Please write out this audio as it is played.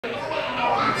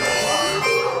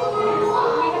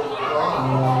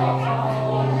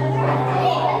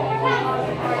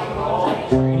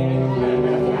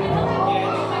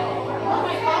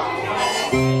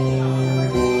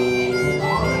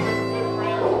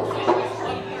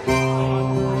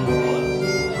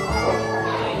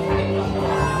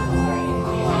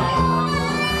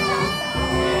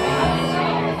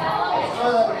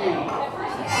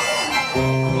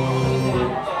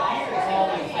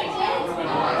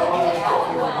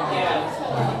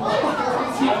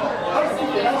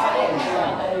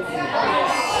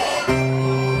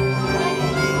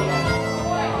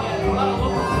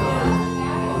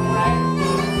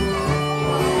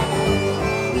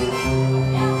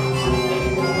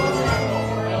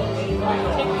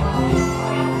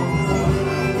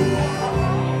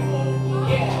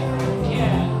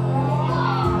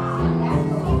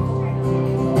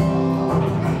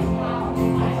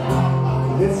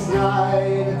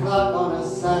o'clock on a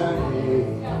Saturday.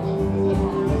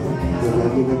 The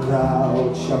regular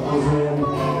crowd shuffles in.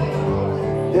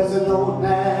 There's an old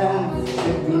man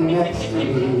sitting next to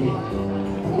me,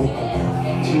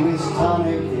 to his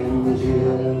tonic and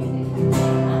gin.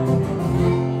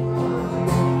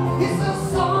 He says,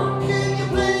 "Son, can you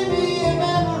play me a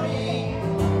memory?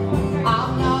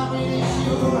 I'm not really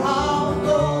sure how it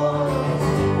goes,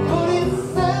 but it's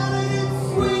sad and it's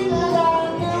sweet and I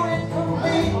knew it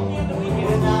complete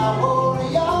when I wore a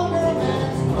younger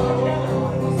man's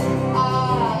clothes."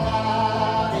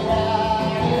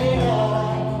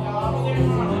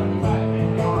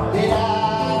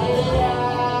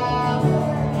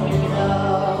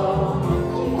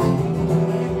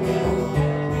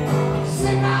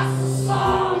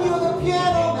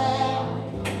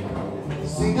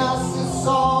 Sing us a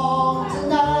song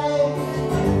tonight,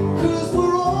 'cause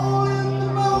we're all in the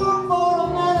mood for a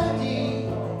melody.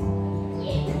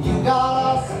 You got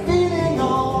us feeling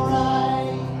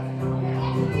alright.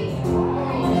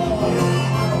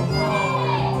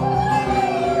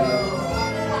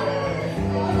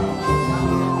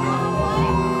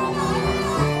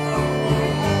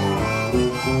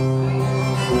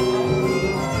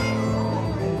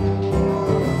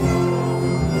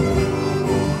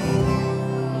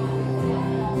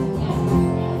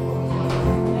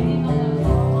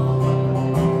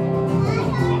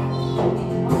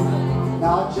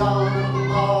 Now John at the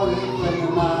bar is playing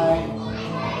tonight,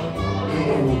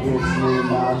 and he gets me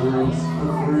my drinks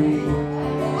for free.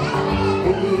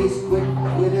 And he's quick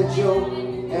with a joke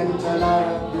and to light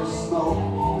up your smoke.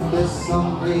 There's some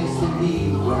place that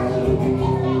he'd rather be.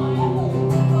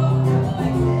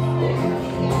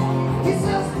 He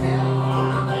says,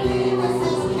 "I believe this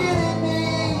is killing me,"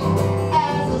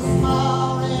 as a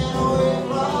smile ran away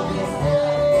from his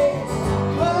face.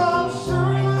 But I'm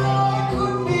sure it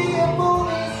could be a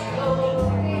movie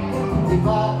story if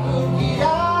I could get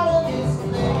out of this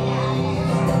place.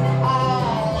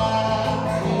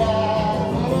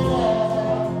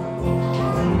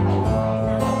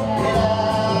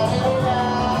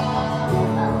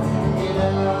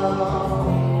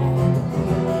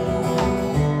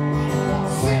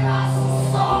 Sing us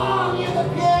a song, you're the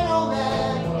piano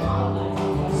man.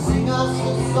 Sing us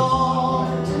a song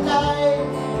tonight,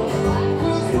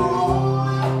 'cause we're all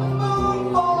in the mood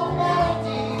for a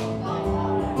melody.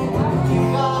 You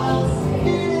got